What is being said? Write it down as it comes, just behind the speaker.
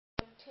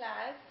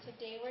class.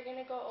 Today we're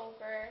going to go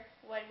over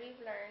what we've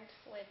learned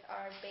with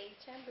our base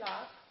 10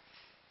 blocks.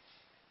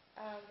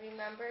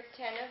 Remember,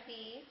 10 of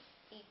these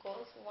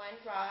equals 1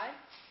 rod.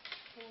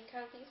 Can you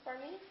count these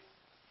for me?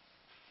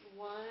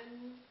 1,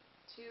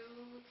 2,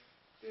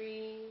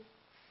 3,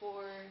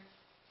 4,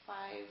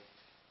 5,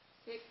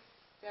 6,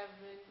 7,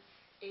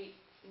 8,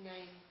 9,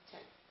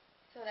 10.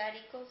 So that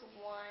equals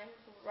 1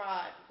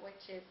 rod,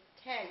 which is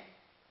 10.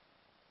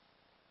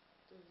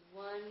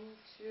 1,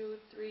 2,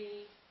 3,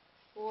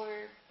 4,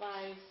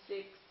 5,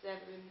 6, 7,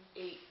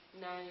 8,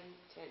 9,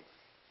 10.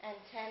 And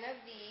 10 of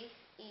these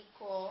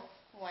equal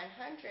 100.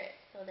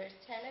 So there's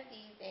 10 of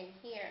these in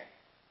here.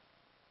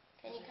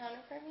 Can you count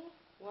them for me?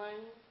 1,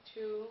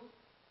 2,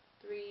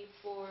 3,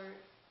 4,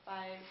 5,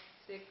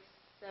 6,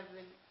 7,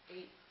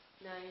 8,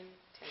 9,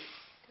 10.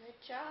 Good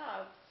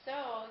job.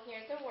 So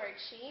here's a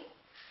worksheet.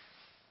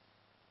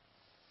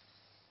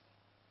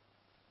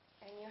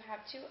 And you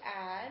have to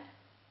add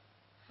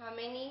how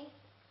many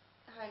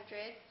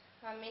hundreds,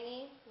 how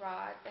many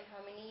rods, and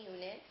how many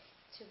units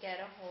to get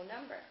a whole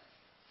number.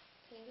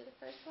 Can you do the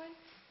first one?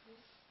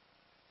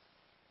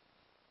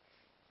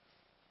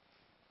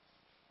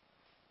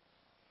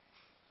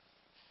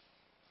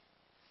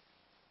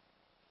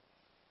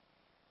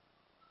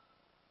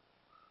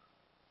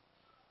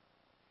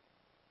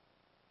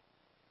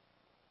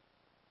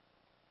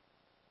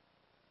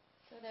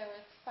 So there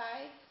was 5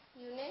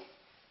 units,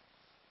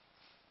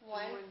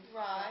 1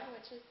 rod,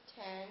 which is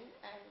 10,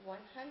 and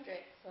 100.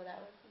 So that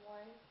was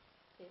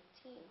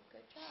 115.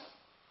 Good job.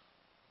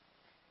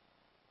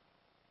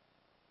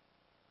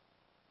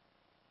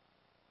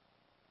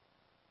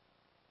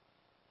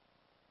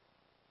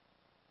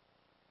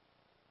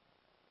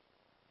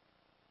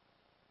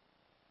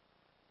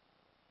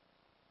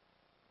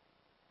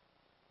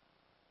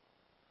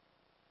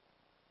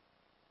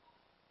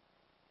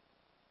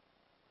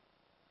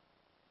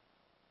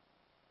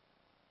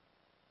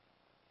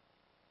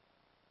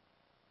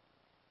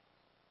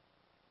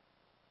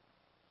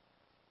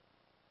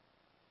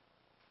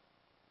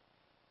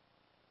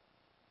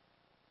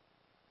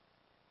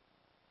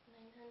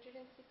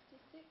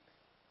 $966.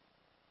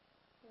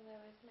 So there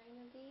was 9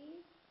 of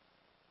these,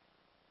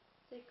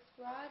 6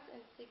 rods,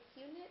 and 6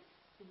 units.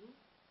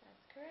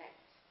 That's correct.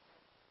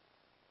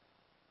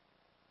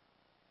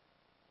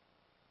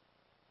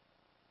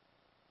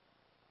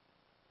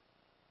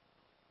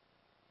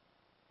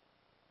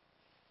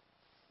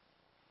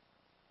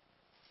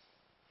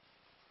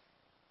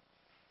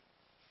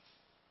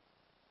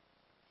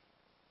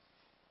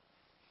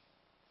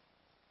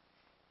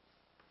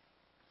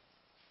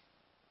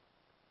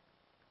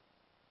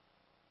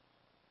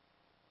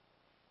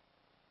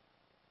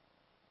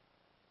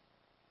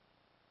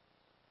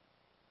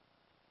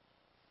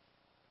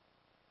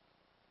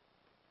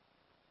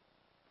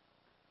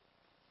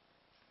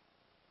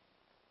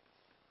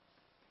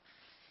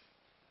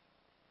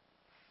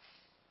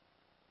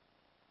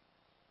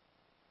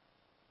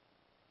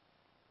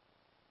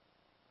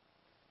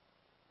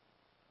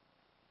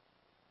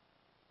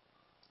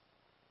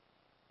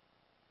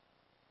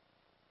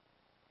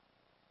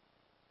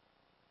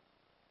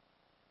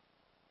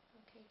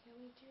 Okay, can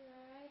we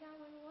try that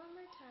one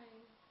more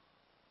time?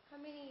 How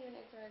many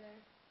units are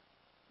there?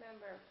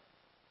 Remember,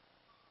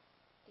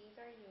 these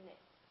are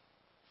units.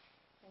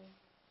 And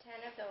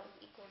 10 of those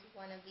equals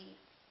 1 of these.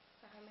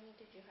 So how many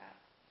did you have?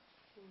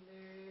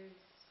 There's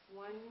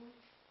 1,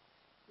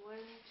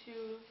 2,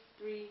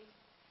 3,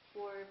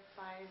 4,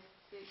 5,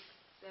 6,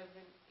 7,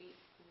 8,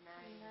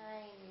 9.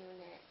 9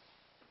 units.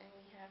 And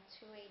we have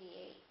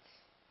 288.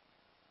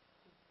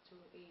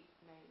 2, 8,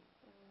 9.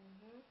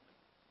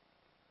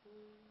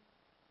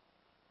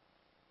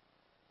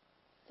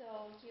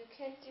 So you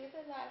can do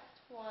the last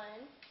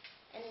one,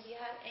 and if you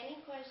have any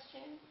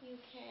questions, you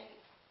can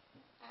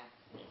ask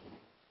me.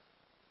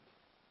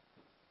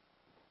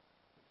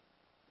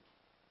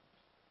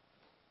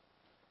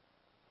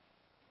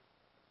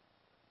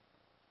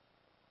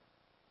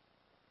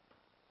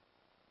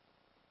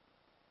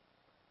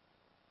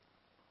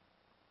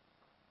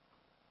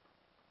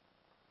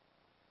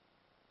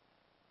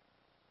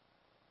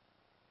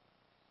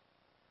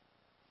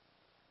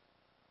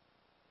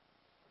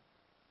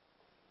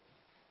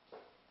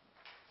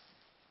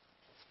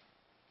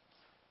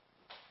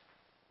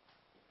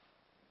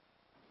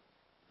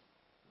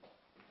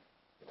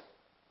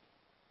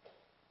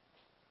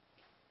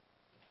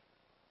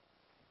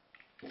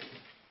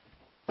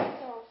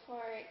 So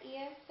for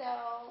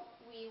ESL,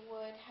 we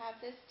would have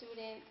the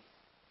students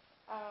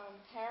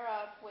pair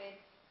up with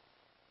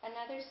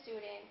another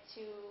student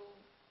to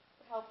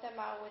help them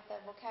out with the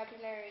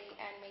vocabulary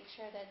and make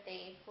sure that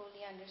they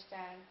fully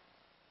understand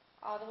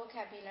all the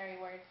vocabulary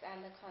words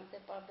and the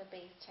concept of the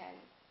base 10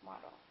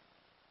 model.